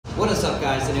What is up,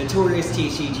 guys? The Notorious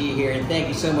TCG here, and thank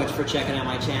you so much for checking out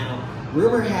my channel.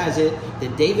 Rumor has it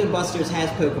that Dave & Buster's has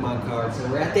Pokemon cards, so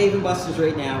we're at Dave & Buster's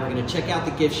right now. We're going to check out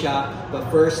the gift shop, but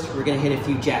first, we're going to hit a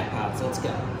few jackpots. Let's go.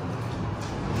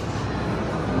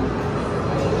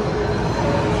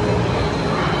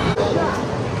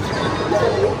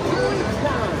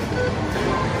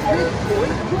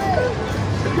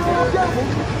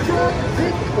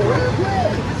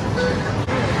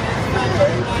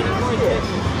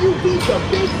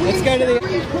 Let's go to the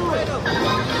 6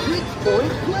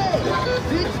 point play.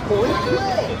 6 point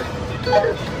play.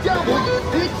 Double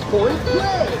 6 point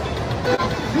play.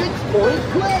 6 point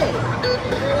play.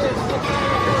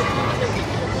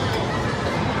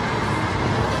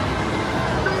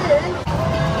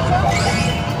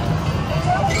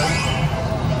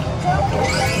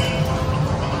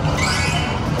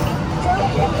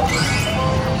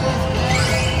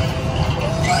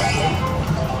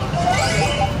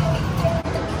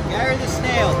 Gary the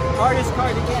Snail, hardest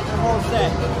card to get in the whole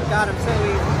set. Got him so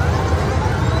easy.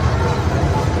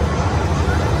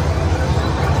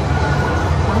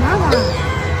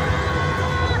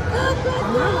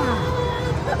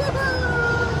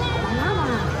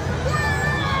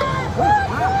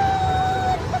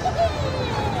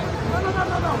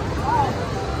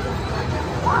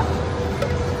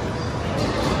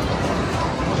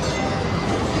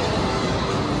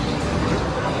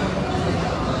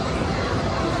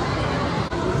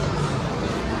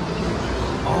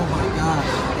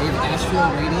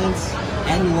 Astral Radiance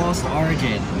and Lost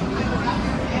Origin.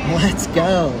 Let's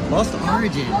go. Lost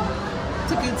Origin.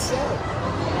 It's a good set.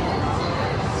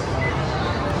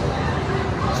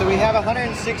 So we have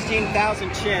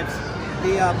 116,000 chips.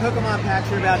 The Pokemon packs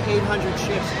are about 800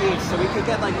 chips each, so we could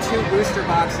get like 2 booster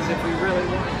boxes if we really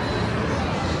want.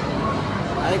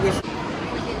 I think we should.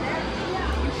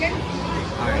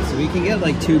 Alright, so we can get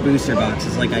like 2 booster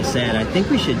boxes, like I said. I think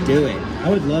we should do it. I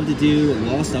would love to do a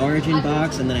Lost Origin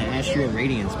box and then an Astral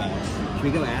Radiance box. Should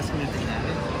we go ask them if they have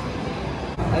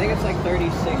it? I think it's like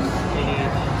 36 in each.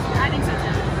 I think so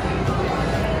too.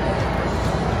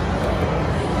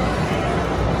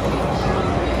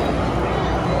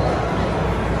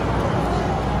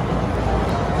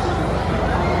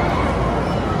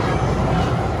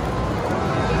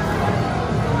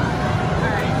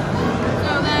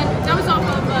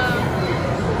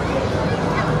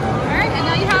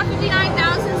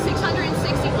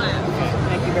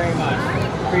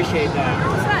 Appreciate that.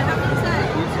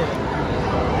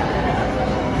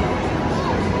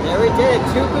 There we did it.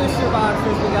 2 booster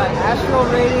boxes. We got Astral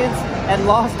Radiance and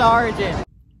Lost Origin.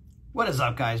 What is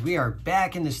up, guys? We are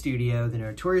back in the studio. The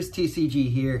Notorious TCG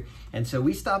here. And so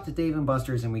we stopped at Dave &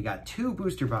 Buster's and we got 2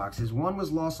 booster boxes. One was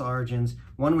Lost Origins.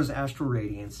 One was Astral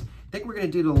Radiance. I think we're going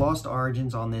to do the Lost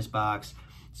Origins on this box.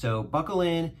 So buckle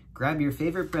in, grab your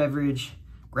favorite beverage,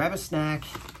 grab a snack,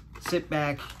 sit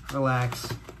back, relax,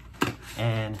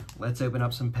 and let's open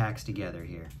up some packs together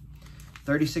here.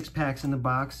 36 packs in the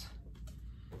box.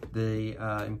 The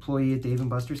employee at Dave &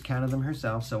 Buster's counted them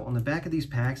herself. So on the back of these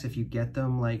packs, if you get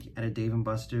them like at a Dave &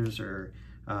 Buster's or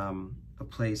a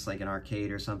place like an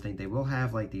arcade or something, they will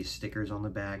have like these stickers on the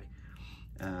back.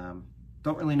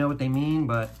 Don't really know what they mean,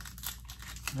 but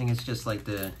I think it's just like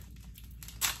the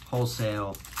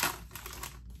wholesale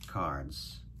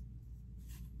cards.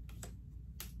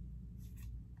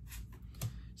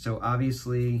 So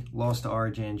obviously, Lost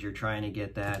Origins, you're trying to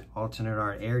get that alternate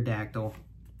art Aerodactyl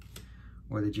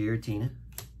or the Giratina.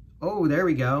 Oh, there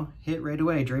we go. Hit right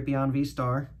away. Drapion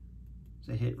V-Star. It's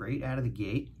a hit right out of the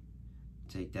gate.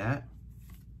 Take that.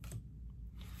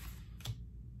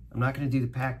 I'm not going to do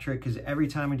the pack trick because every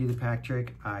time I do the pack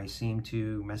trick, I seem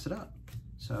to mess it up.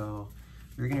 So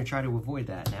we're going to try to avoid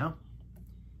that now.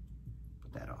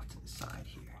 Put that off to the side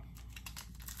here.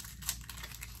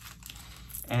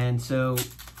 And so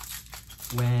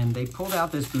when they pulled out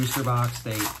this booster box,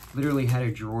 they literally had a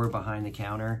drawer behind the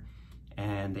counter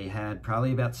and they had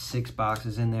probably about 6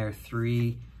 boxes in there,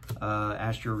 3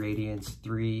 Astral Radiance,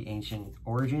 3 Ancient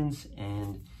Origins.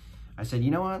 And I said, you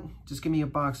know what? Just give me a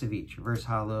box of each, reverse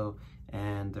holo,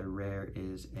 and the rare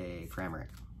is a Cramorant.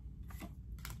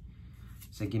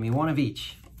 So give me 1 of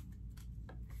each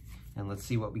and let's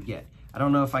see what we get. I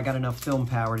don't know if I got enough film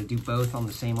power to do both on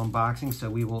the same unboxing, so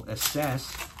we will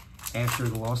assess after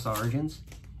the Lost Origins.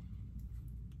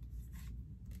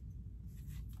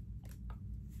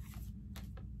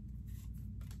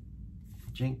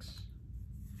 Jinx,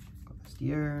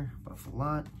 Glastier,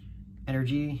 Buffalot,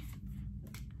 Energy,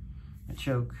 a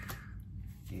Choke,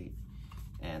 Gate,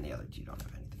 and the other 2 don't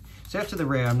have anything. So after the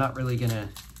rare, I'm not really gonna,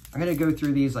 I'm gonna go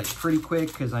through these like pretty quick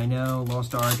because I know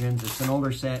Lost Origins, it's an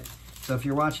older set. So if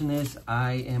you're watching this,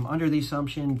 I am under the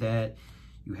assumption that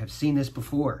you have seen this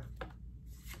before.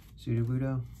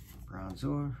 Sudowoodo,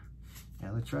 Bronzor,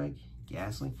 Elytra,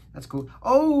 Gastly. That's cool.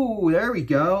 Oh, there we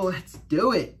go. Let's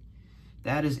do it.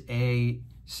 That is a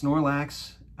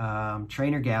Snorlax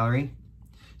Trainer Gallery.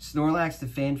 Snorlax, the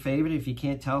fan favorite. If you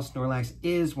can't tell, Snorlax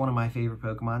is one of my favorite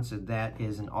Pokemon, so that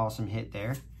is an awesome hit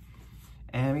there.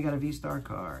 And we got a V-Star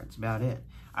card. That's about it.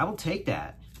 I will take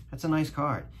that. That's a nice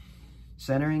card.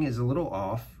 Centering is a little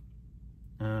off.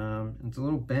 It's a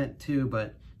little bent too,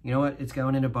 but you know what? It's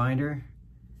going in a binder.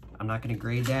 I'm not going to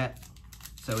grade that,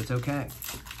 so it's okay.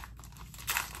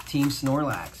 Team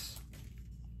Snorlax.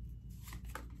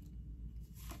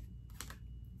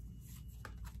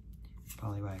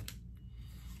 Poliwag,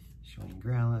 Showing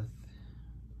Growlithe,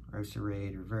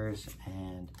 Roserade Reverse,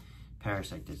 and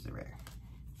Parasect is the rare.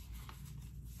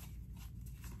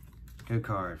 Good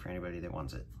card for anybody that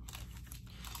wants it.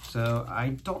 So I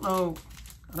don't know,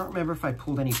 I don't remember if I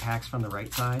pulled any packs from the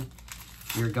right side.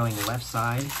 We were going left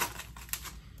side.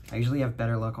 I usually have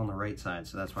better luck on the right side,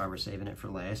 so that's why we're saving it for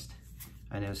last.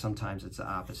 I know sometimes it's the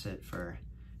opposite for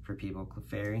people.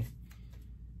 Clefairy.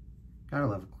 Gotta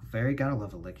love a Clefairy, gotta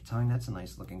love a Lickitung. That's a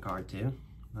nice looking card too.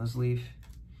 Nuzleaf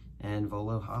and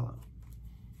Volo Hollow.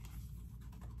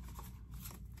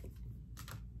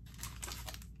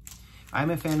 I'm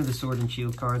a fan of the Sword and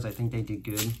Shield cards. I think they did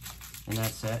good in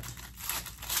that set,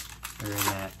 or in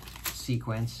that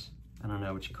sequence. I don't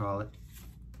know what you call it,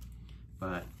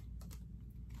 but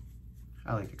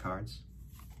I like the cards.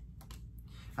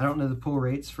 I don't know the pull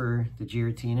rates for the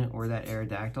Giratina or that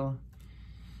Aerodactyl.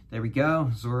 There we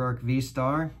go, Zoroark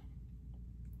V-Star.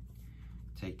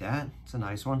 Take that, it's a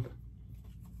nice one.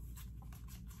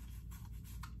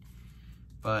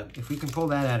 But if we can pull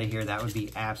that out of here, that would be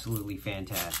absolutely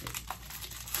fantastic.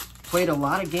 Played a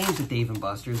lot of games at Dave &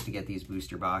 Buster's to get these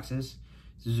booster boxes.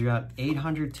 So there's about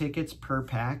 800 tickets per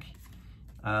pack.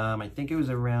 I think it was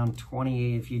around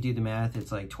 28, if you do the math,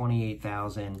 it's like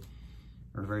 28,000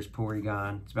 reverse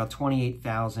Porygon. It's about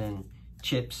 28,000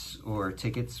 chips or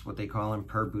tickets, what they call them,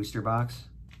 per booster box.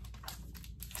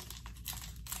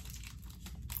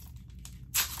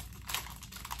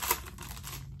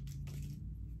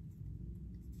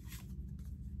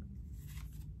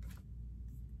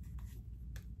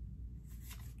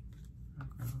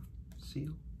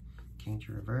 Seal,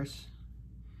 Kingdra Reverse,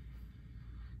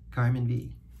 Carmen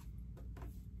V.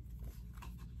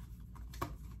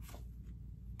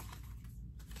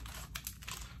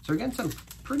 So we're getting some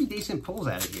pretty decent pulls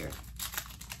out of here.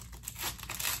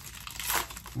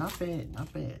 Not bad,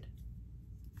 not bad.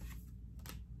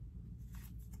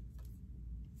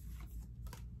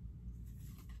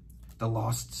 The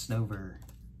Lost Snover.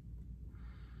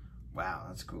 Wow,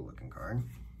 that's a cool looking card.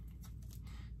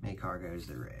 Maycargo is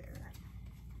the rare.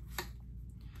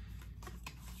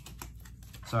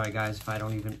 Sorry guys if I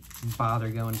don't even bother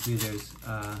going through those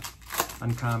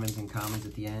uncommons and commons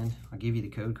at the end. I'll give you the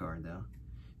code card though.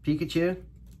 Pikachu,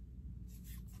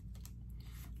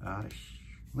 Oddish,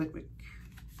 Litwick,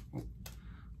 oh,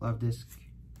 Love Disc,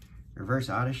 Reverse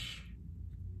Oddish,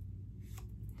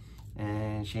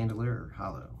 and Chandelure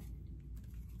Hollow.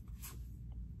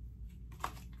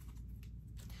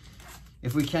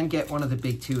 If we can get one of the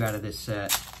big two out of this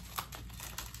set,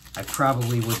 I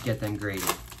probably would get them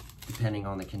graded, depending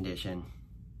on the condition.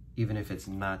 Even if it's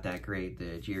not that great,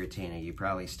 the Giratina, you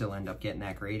probably still end up getting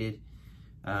that graded.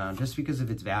 Just because of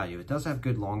its value. It does have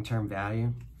good long-term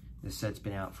value. This set's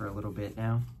been out for a little bit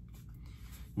now.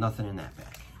 Nothing in that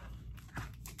pack.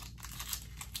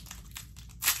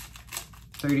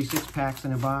 36 packs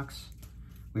in a box.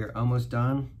 We are almost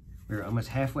done. We are almost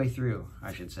halfway through,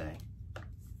 I should say.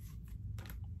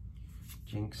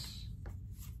 Jinx,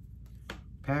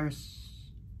 Paris,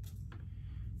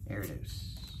 Gyarados.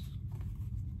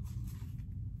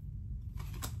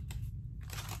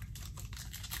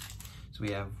 So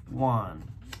we have 1,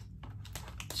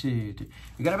 2, 3.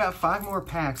 We got about 5 more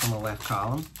packs on the left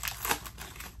column.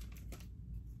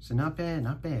 So not bad,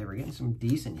 not bad. We're getting some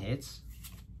decent hits.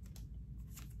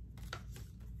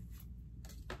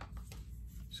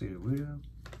 Sudowoodo,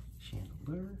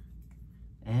 Chandelure,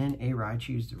 and a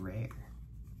Raichu's the rare.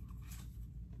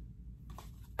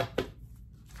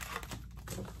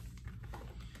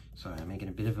 Sorry, I'm making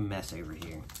a bit of a mess over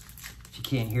here. If you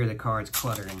can't hear the cards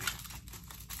cluttering.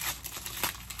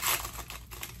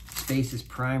 Space is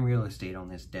prime real estate on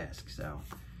this desk, so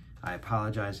I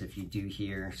apologize if you do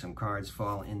hear some cards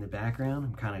fall in the background.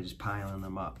 I'm kind of just piling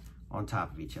them up on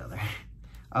top of each other.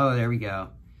 Oh, there we go.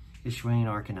 Hisuian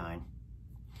Arcanine.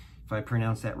 If I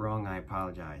pronounce that wrong, I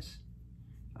apologize.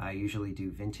 I usually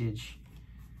do vintage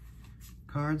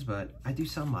cards, but I do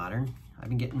some modern. I've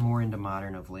been getting more into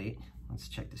modern of late. Let's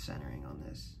check the centering on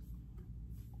this.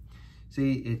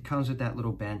 See, it comes with that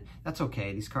little bend. That's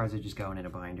okay. These cards are just going in a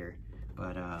binder.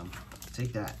 But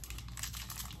take that.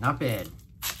 Not bad.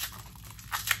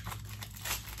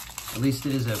 At least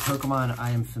it is a Pokemon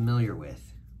I am familiar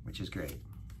with, which is great.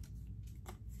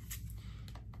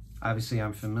 Obviously,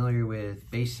 I'm familiar with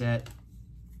base set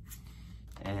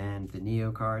and the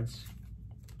Neo cards.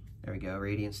 There we go,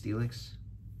 Radiant Steelix.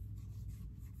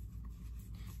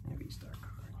 And a V-Star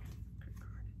card. Good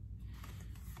card.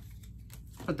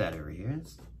 Put that over here.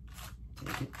 Let's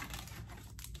take it.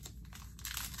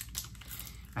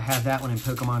 I have that one in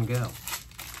Pokemon Go.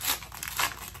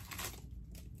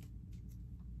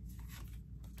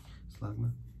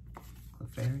 Slugma,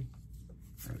 Clefairy,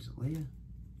 Rosalia,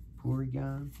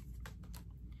 Porygon,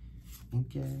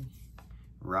 Inkay,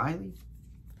 Riley,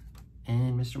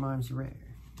 and Mr. Mime's Rare.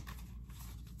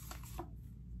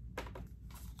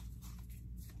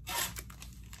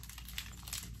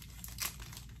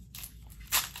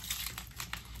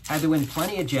 Had to win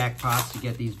plenty of jackpots to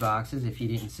get these boxes, if you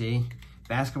didn't see.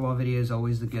 Basketball video is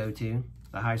always the go-to.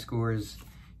 The high score is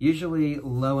usually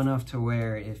low enough to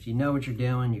where if you know what you're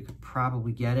doing, you could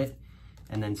probably get it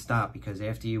and then stop, because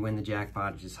after you win the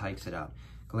jackpot, it just hikes it up.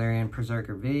 Galarian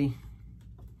Berserker V.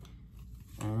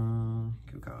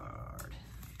 Good card.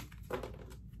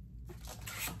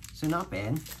 So not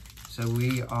bad. So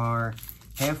we are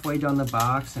halfway done the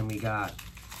box, and we got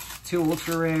 2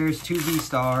 Ultra Rares, 2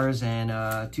 V-Stars,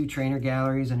 and 2 Trainer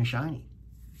Galleries, and a Shiny.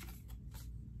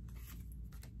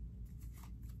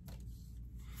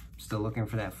 Still looking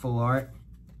for that full art.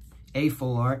 A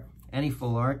full art. Any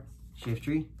full art.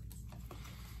 Shiftry.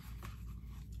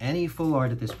 Any full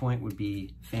art at this point would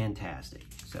be fantastic.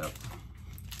 So,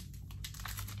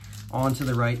 on to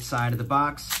the right side of the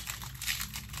box.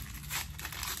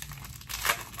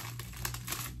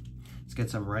 Let's get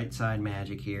some right side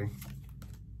magic here.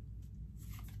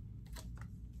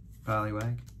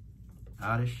 Poliwag,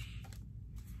 Oddish,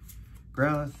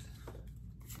 Growlithe,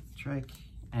 Trike,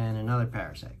 and another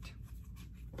Parasect.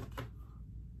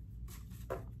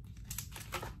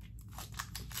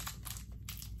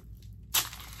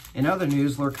 In other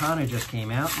news, Lorcana just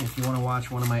came out, and if you want to watch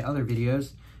one of my other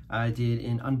videos, I did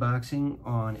an unboxing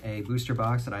on a booster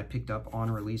box that I picked up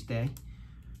on release day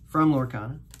from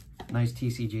Lorcana. Nice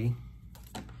TCG.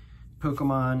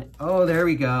 Pokemon, oh, there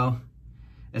we go.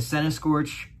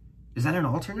 Scorch. Is that an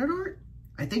alternate art?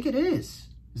 I think it is.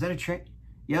 Is that a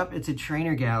Yep, it's a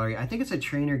Trainer Gallery. I think it's a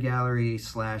Trainer Gallery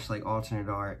 / like alternate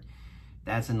art.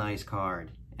 That's a nice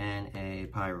card. And a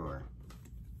Pyroar.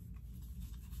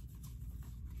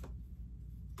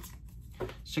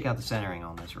 Let's check out the centering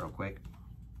on this real quick.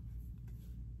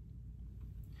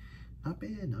 Not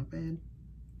bad, not bad.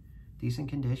 Decent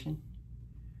condition.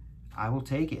 I will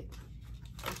take it.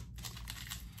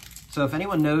 So if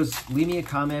anyone knows, leave me a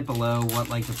comment below what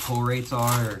like the pull rates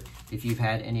are, or if you've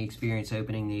had any experience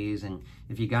opening these, and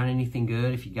if you got anything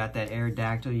good, if you got that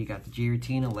Aerodactyl, you got the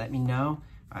Giratina, let me know.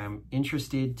 I'm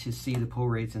interested to see the pull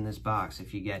rates in this box.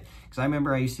 If you get, because I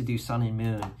remember I used to do Sun and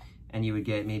Moon, and you would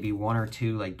get maybe 1 or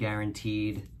 2 like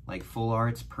guaranteed like full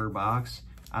arts per box.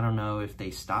 I don't know if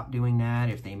they stopped doing that,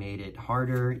 if they made it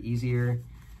harder, easier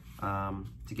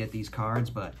to get these cards,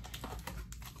 but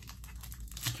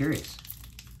I'm curious.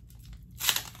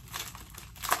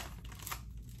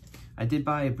 I did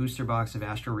buy a booster box of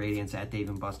Astral Radiance at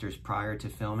Dave & Buster's prior to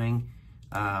filming,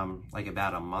 like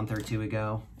about a month or 2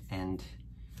 ago, and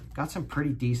got some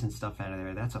pretty decent stuff out of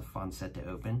there. That's a fun set to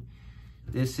open.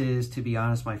 This is, to be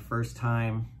honest, my first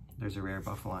time, there's a rare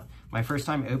Buffalon, my first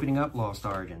time opening up Lost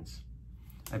Origins.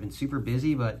 I've been super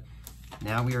busy, but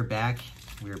now we are back.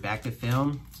 We are back to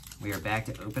film. We are back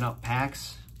to open up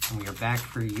packs, and we are back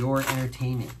for your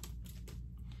entertainment.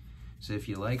 So if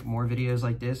you like more videos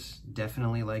like this,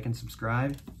 definitely like and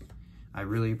subscribe. I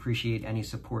really appreciate any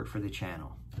support for the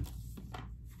channel.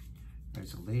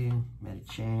 There's a Lee,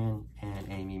 Metachan, and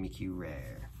a Mimikyu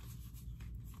Rare.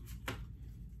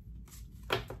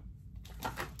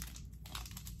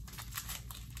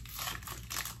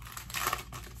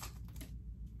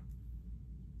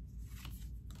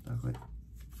 Ducklet,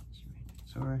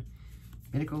 Sora,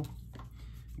 Minicle,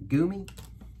 Goomy,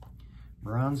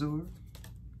 Bronzor,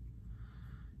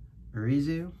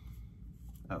 Urizu.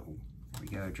 Oh, there we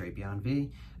go, Drapion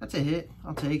V. That's a hit,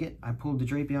 I'll take it. I pulled the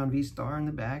Drapion V Star in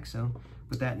the back, so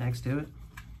put that next to it.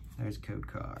 There's a code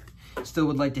card. Still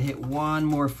would like to hit one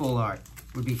more full art.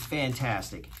 Would be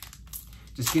fantastic.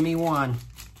 Just give me one.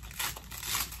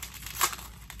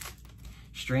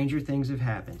 Stranger things have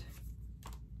happened.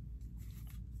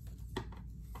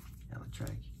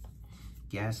 Electrike,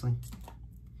 Ghastly,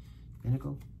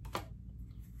 Pinnacle,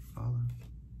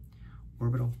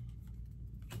 Orbital.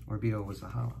 Orbital was the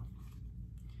hollow.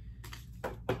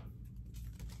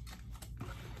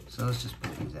 So let's just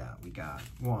put these out. We got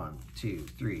 1, 2,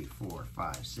 3, 4,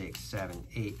 5, 6, 7,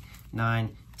 8,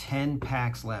 9, 10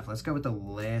 packs left. Let's go with the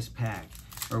last pack,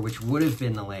 or which would have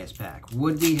been the last pack.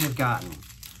 Would we have gotten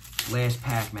last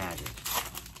pack magic?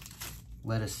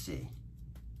 Let us see.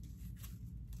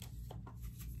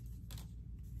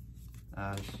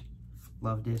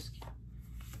 Love disc.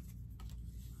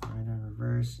 Right on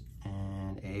reverse,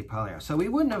 and a Polyar. So we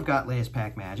wouldn't have got last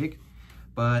pack magic,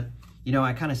 but you know,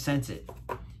 I kind of sense it.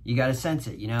 You got to sense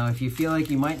it. You know, if you feel like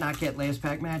you might not get last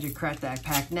pack magic, crack that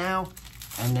pack now,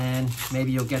 and then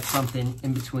maybe you'll get something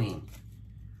in between.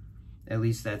 At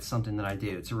least that's something that I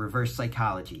do. It's a reverse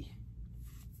psychology.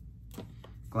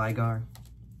 Gligar,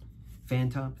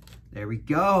 Phantom. There we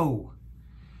go.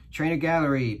 Trainer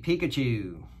Gallery,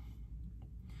 Pikachu.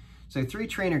 So 3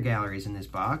 trainer galleries in this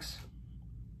box.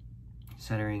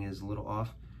 Centering is a little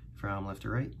off from left to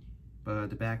right, but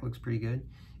the back looks pretty good.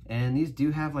 And these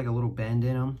do have like a little bend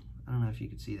in them. I don't know if you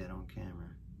can see that on camera.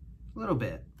 A little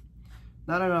bit.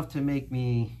 Not enough to make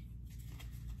me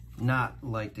not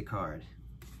like the card.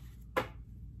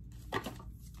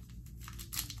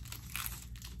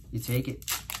 You take it.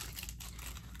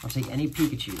 I'll take any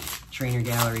Pikachu, trainer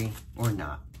gallery or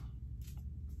not.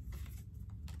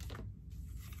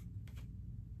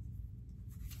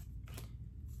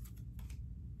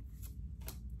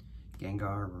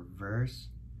 Gengar reverse.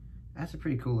 That's a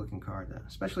pretty cool looking card though,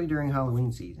 especially during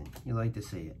Halloween season. You like to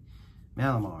see it.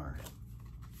 Malamar.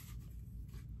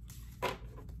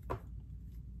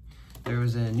 There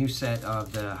was a new set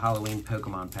of the Halloween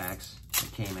Pokemon packs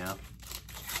that came out.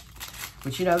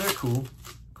 Which, you know, they're cool.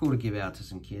 Cool to give out to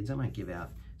some kids. I might give out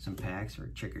some packs for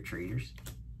trick-or-treaters.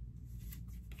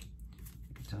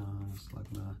 Lickitung,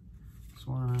 Slugma,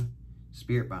 Swanna,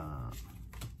 Spirit Bomb.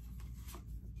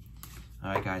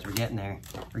 All right, guys, we're getting there.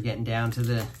 We're getting down to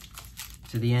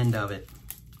the end of it.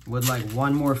 Would like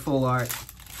one more full art.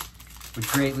 Would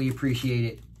greatly appreciate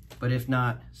it. But if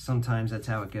not, sometimes that's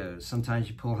how it goes. Sometimes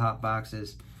you pull hot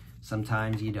boxes.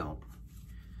 Sometimes you don't.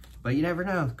 But you never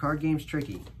know. The card game's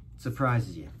tricky. It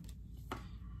surprises you.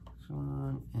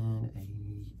 One and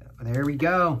a... There we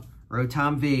go.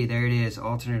 Rotom V. There it is.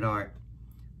 Alternate art.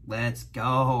 Let's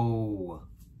go.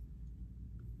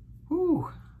 Whew.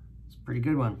 It's a pretty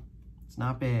good one. It's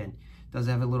not bad. Does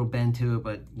have a little bend to it,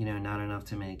 but, you know, not enough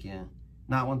to make you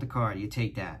not want the card. You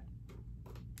take that.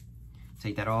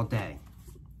 Take that all day.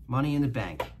 Money in the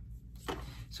bank.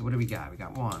 So what do we got? We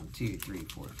got 1, 2, 3,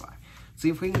 4, 5. Let's see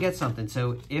if we can get something.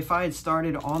 So if I had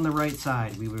started on the right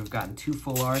side, we would have gotten 2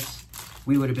 full arts.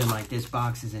 We would have been like, this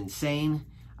box is insane.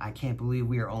 I can't believe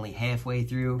we are only halfway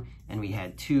through and we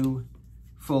had 2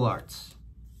 full arts.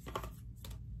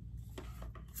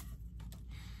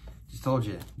 Just told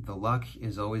you, the luck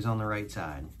is always on the right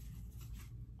side.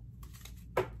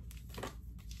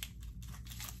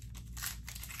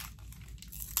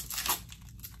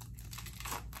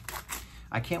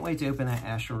 I can't wait to open that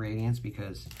Astral Radiance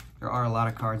because there are a lot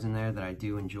of cards in there that I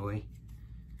do enjoy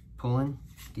pulling.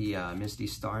 The Misty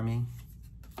Starmie,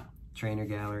 Trainer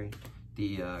Gallery,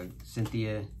 the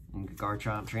Cynthia and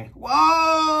Garchomp Trainer.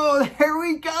 Whoa! There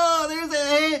we go! There's a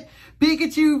hit!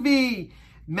 Pikachu V!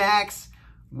 Max.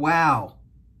 Wow.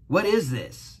 What is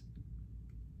this?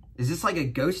 Is this like a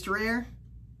ghost rare?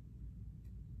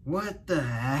 What the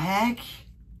heck?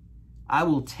 I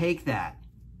will take that.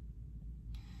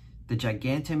 The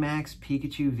Gigantamax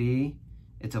Pikachu V.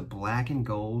 It's a black and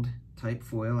gold type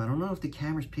foil. I don't know if the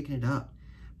camera's picking it up,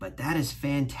 but that is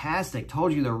fantastic.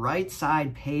 Told you the right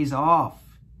side pays off.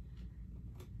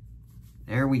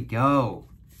 There we go.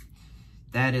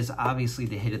 That is obviously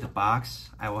the hit of the box.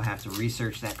 I will have to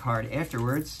research that card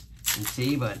afterwards and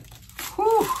see, but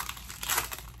whew,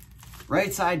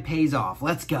 right side pays off.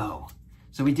 Let's go.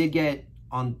 So we did get,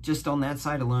 just on that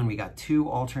side alone, we got 2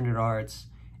 alternate arts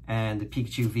and the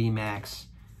Pikachu V Max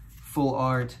full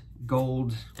art,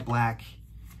 gold, black.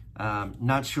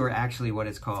 Not sure actually what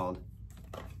it's called.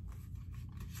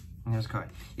 And there's a card.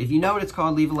 If you know what it's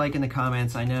called, leave a like in the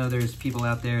comments. I know there's people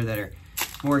out there that are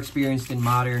more experienced in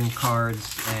modern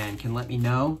cards and can let me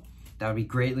know. That would be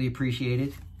greatly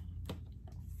appreciated.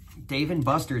 Dave &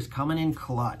 Buster's coming in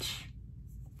clutch.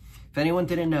 If anyone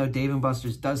didn't know, Dave &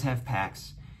 Buster's does have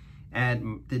packs.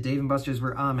 And the Dave & Buster's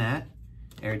where I'm at,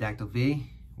 Aerodactyl V.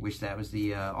 Wish that was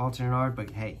the alternate art,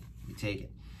 but hey, you take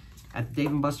it. At the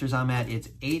Dave & Buster's I'm at, it's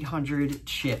 800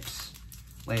 chips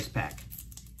last pack.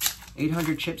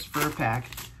 800 chips per pack.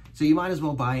 So you might as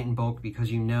well buy it in bulk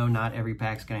because you know not every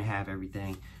pack's going to have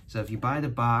everything. So if you buy the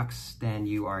box, then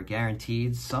you are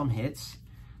guaranteed some hits,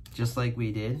 just like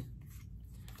we did.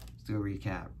 Let's do a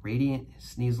recap. Radiant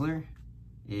Sneasler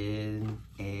in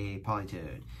a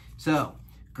Politoed. So,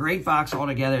 great box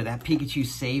altogether. That Pikachu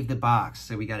saved the box.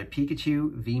 So we got a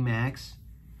Pikachu VMAX.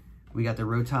 We got the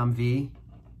Rotom V.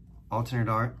 Alternate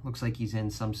art. Looks like he's in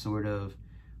some sort of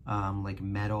like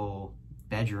metal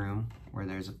bedroom where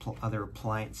there's other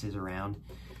appliances around.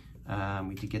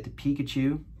 We did get the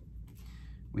Pikachu.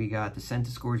 We got the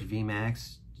Centiskorch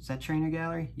VMAX. Is that Trainer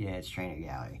Gallery? Yeah, it's Trainer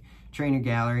Gallery. Trainer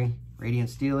Gallery, Radiant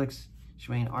Steelix,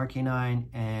 Schwain Arcanine,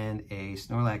 and a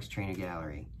Snorlax Trainer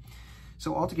Gallery.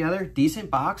 So altogether, decent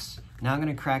box. Now I'm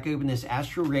going to crack open this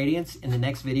Astral Radiance in the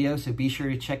next video, so be sure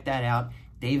to check that out.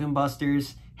 Dave &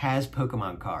 Buster's has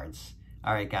Pokemon cards.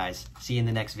 All right, guys, see you in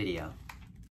the next video.